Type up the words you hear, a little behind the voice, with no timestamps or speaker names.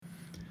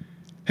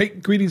Hey,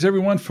 greetings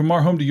everyone from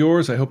our home to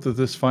yours. I hope that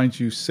this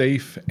finds you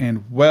safe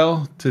and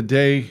well.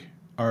 Today,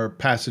 our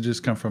passages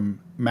come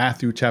from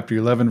Matthew chapter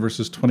 11,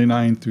 verses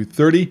 29 through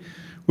 30,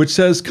 which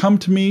says, "Come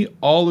to me,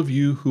 all of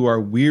you who are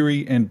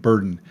weary and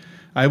burdened.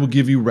 I will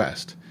give you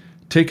rest.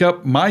 Take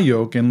up my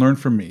yoke and learn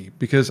from me,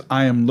 because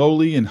I am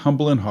lowly and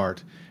humble in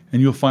heart,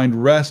 and you'll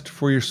find rest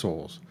for your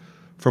souls.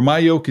 For my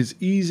yoke is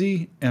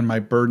easy and my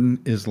burden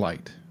is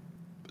light."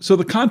 So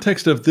the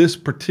context of this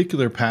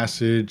particular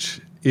passage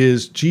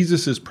is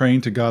Jesus is praying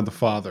to God the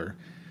Father.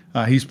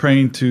 He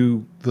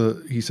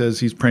says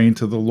he's praying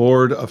to the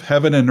Lord of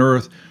heaven and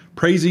earth,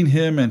 praising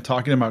him and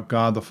talking about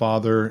God the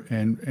Father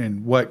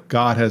and what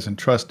God has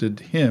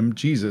entrusted him,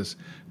 Jesus,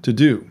 to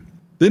do.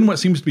 Then what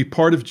seems to be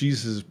part of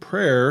Jesus'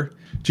 prayer,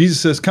 Jesus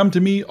says, "Come to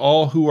me,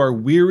 all who are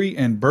weary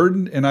and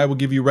burdened, and I will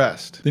give you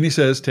rest." Then he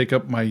says, "Take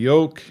up my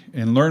yoke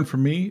and learn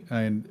from me."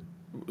 And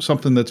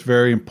something that's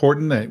very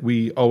important that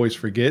we always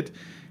forget,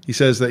 he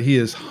says that he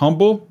is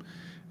humble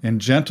and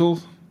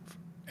gentle,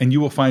 and you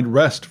will find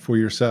rest for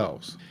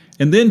yourselves.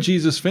 And then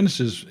Jesus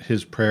finishes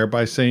his prayer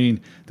by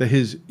saying that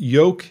his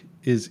yoke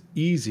is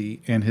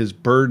easy and his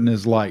burden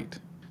is light.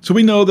 So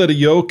we know that a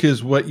yoke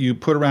is what you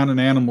put around an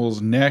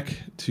animal's neck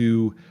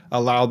to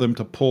allow them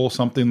to pull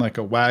something like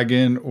a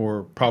wagon,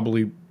 or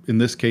probably in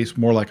this case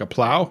more like a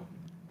plow.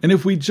 And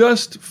if we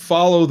just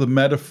follow the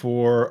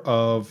metaphor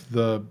of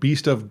the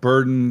beast of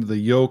burden, the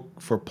yoke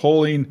for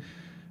pulling,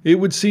 it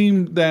would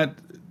seem that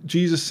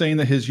Jesus saying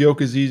that his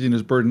yoke is easy and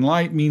his burden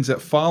light means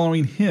that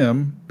following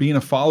him, being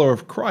a follower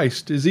of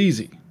Christ, is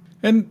easy.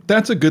 And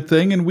that's a good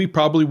thing, and we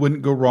probably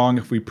wouldn't go wrong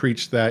if we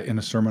preached that in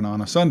a sermon on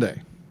a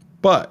Sunday.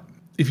 But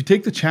if you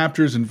take the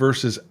chapters and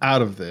verses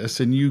out of this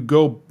and you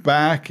go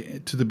back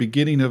to the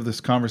beginning of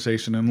this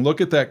conversation and look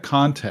at that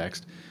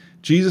context,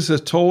 Jesus has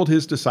told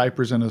his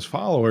disciples and his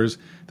followers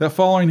that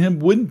following him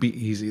wouldn't be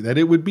easy, that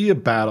it would be a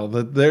battle,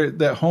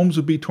 that homes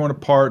would be torn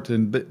apart,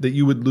 and that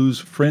you would lose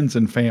friends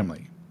and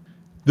family.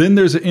 Then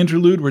there's an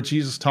interlude where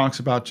Jesus talks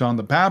about John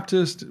the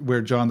Baptist, where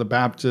John the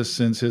Baptist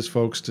sends his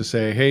folks to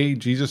say, "Hey,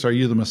 Jesus, are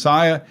you the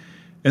Messiah?"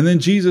 And then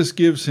Jesus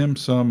gives him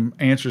some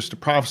answers to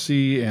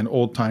prophecy and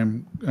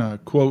old-time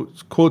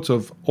quotes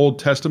of Old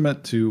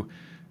Testament to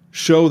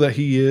show that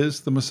he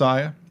is the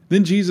Messiah.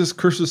 Then Jesus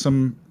curses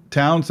some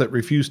towns that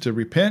refuse to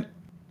repent,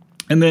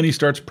 and then he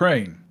starts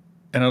praying.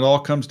 And it all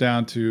comes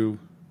down to,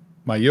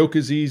 my yoke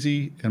is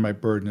easy and my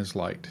burden is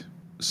light.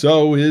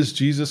 So is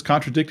Jesus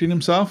contradicting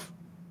himself?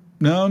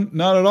 No,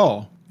 not at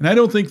all. And I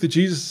don't think that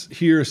Jesus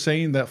here is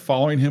saying that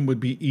following him would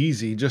be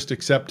easy, just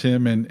accept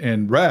him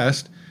and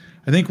rest.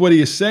 I think what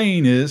he is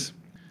saying is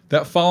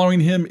that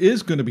following him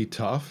is going to be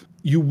tough.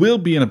 You will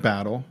be in a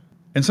battle,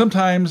 and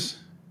sometimes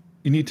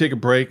you need to take a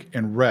break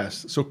and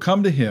rest. So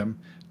come to him,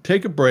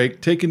 take a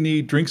break, take a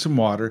knee, drink some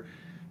water,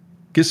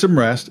 get some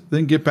rest,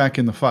 then get back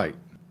in the fight.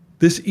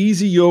 This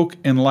easy yoke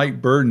and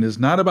light burden is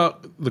not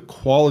about the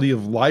quality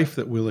of life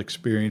that we'll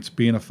experience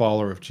being a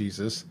follower of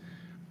Jesus.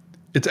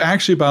 It's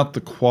actually about the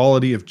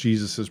quality of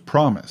Jesus'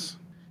 promise.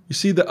 You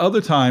see, the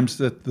other times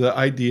that the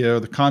idea or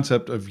the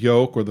concept of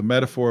yoke or the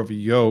metaphor of a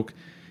yoke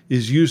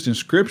is used in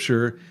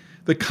Scripture,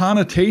 the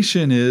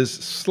connotation is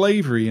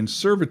slavery and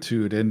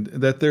servitude, and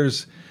that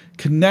there's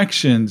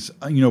connections,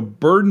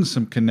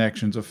 burdensome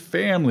connections of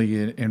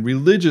family and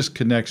religious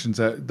connections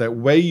that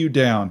weigh you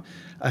down,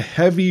 a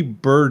heavy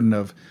burden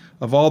of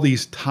all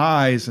these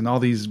ties and all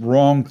these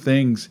wrong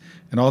things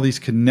and all these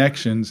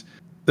connections.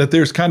 That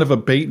there's kind of a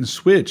bait and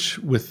switch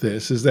with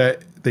this, is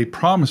that they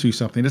promise you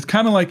something. It's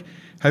kind of like,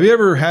 have you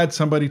ever had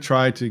somebody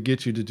try to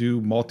get you to do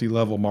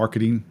multi-level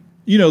marketing?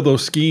 You know,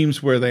 those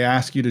schemes where they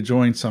ask you to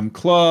join some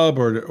club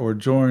or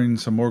join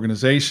some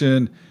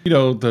organization,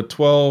 the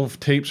 12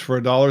 tapes for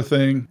 $1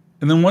 thing.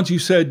 And then once you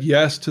said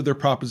yes to their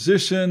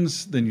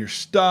propositions, then you're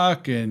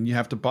stuck and you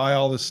have to buy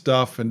all this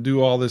stuff and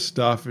do all this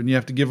stuff, and you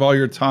have to give all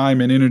your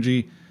time and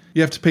energy.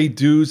 You have to pay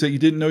dues that you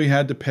didn't know you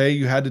had to pay.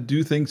 You had to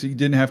do things that you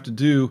didn't have to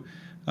do.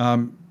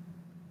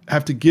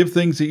 Have to give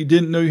things that you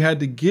didn't know you had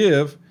to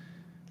give,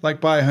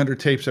 like buy 100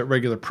 tapes at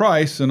regular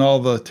price, and all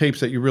the tapes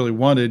that you really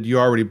wanted you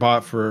already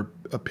bought for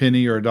a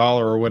penny or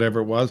 $1 or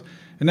whatever it was.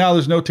 And now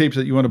there's no tapes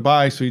that you want to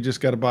buy, so you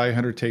just got to buy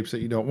 100 tapes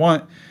that you don't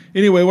want.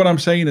 Anyway, what I'm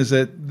saying is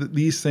that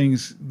these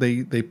things,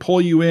 they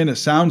pull you in. It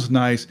sounds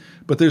nice,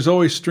 but there's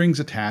always strings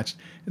attached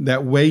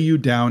that weigh you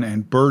down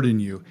and burden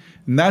you.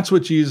 And that's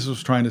what Jesus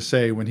was trying to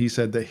say when he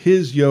said that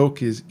his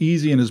yoke is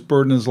easy and his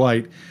burden is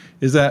light,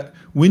 is that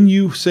when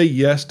you say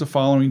yes to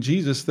following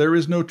Jesus, there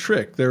is no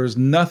trick. There is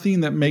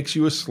nothing that makes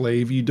you a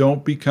slave. You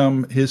don't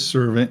become his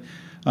servant.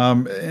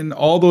 And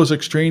all those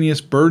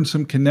extraneous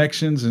burdensome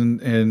connections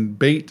and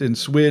bait and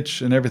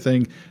switch and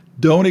everything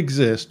don't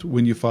exist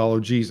when you follow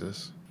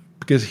Jesus,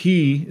 because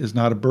he is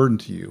not a burden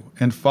to you,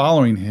 and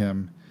following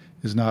him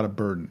is not a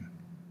burden.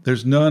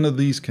 There's none of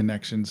these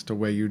connections to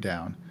weigh you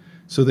down,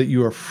 so that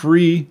you are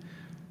free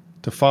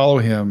to follow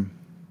him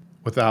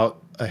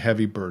without a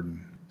heavy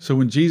burden. So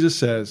when Jesus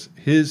says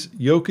his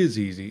yoke is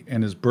easy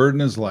and his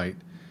burden is light,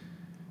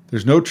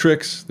 there's no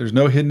tricks, there's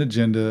no hidden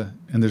agenda,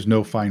 and there's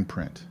no fine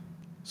print.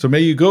 So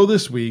may you go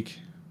this week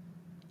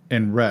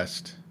and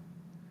rest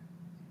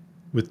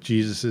with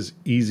Jesus'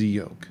 easy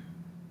yoke.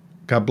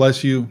 God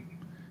bless you.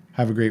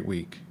 Have a great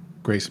week.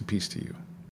 Grace and peace to you.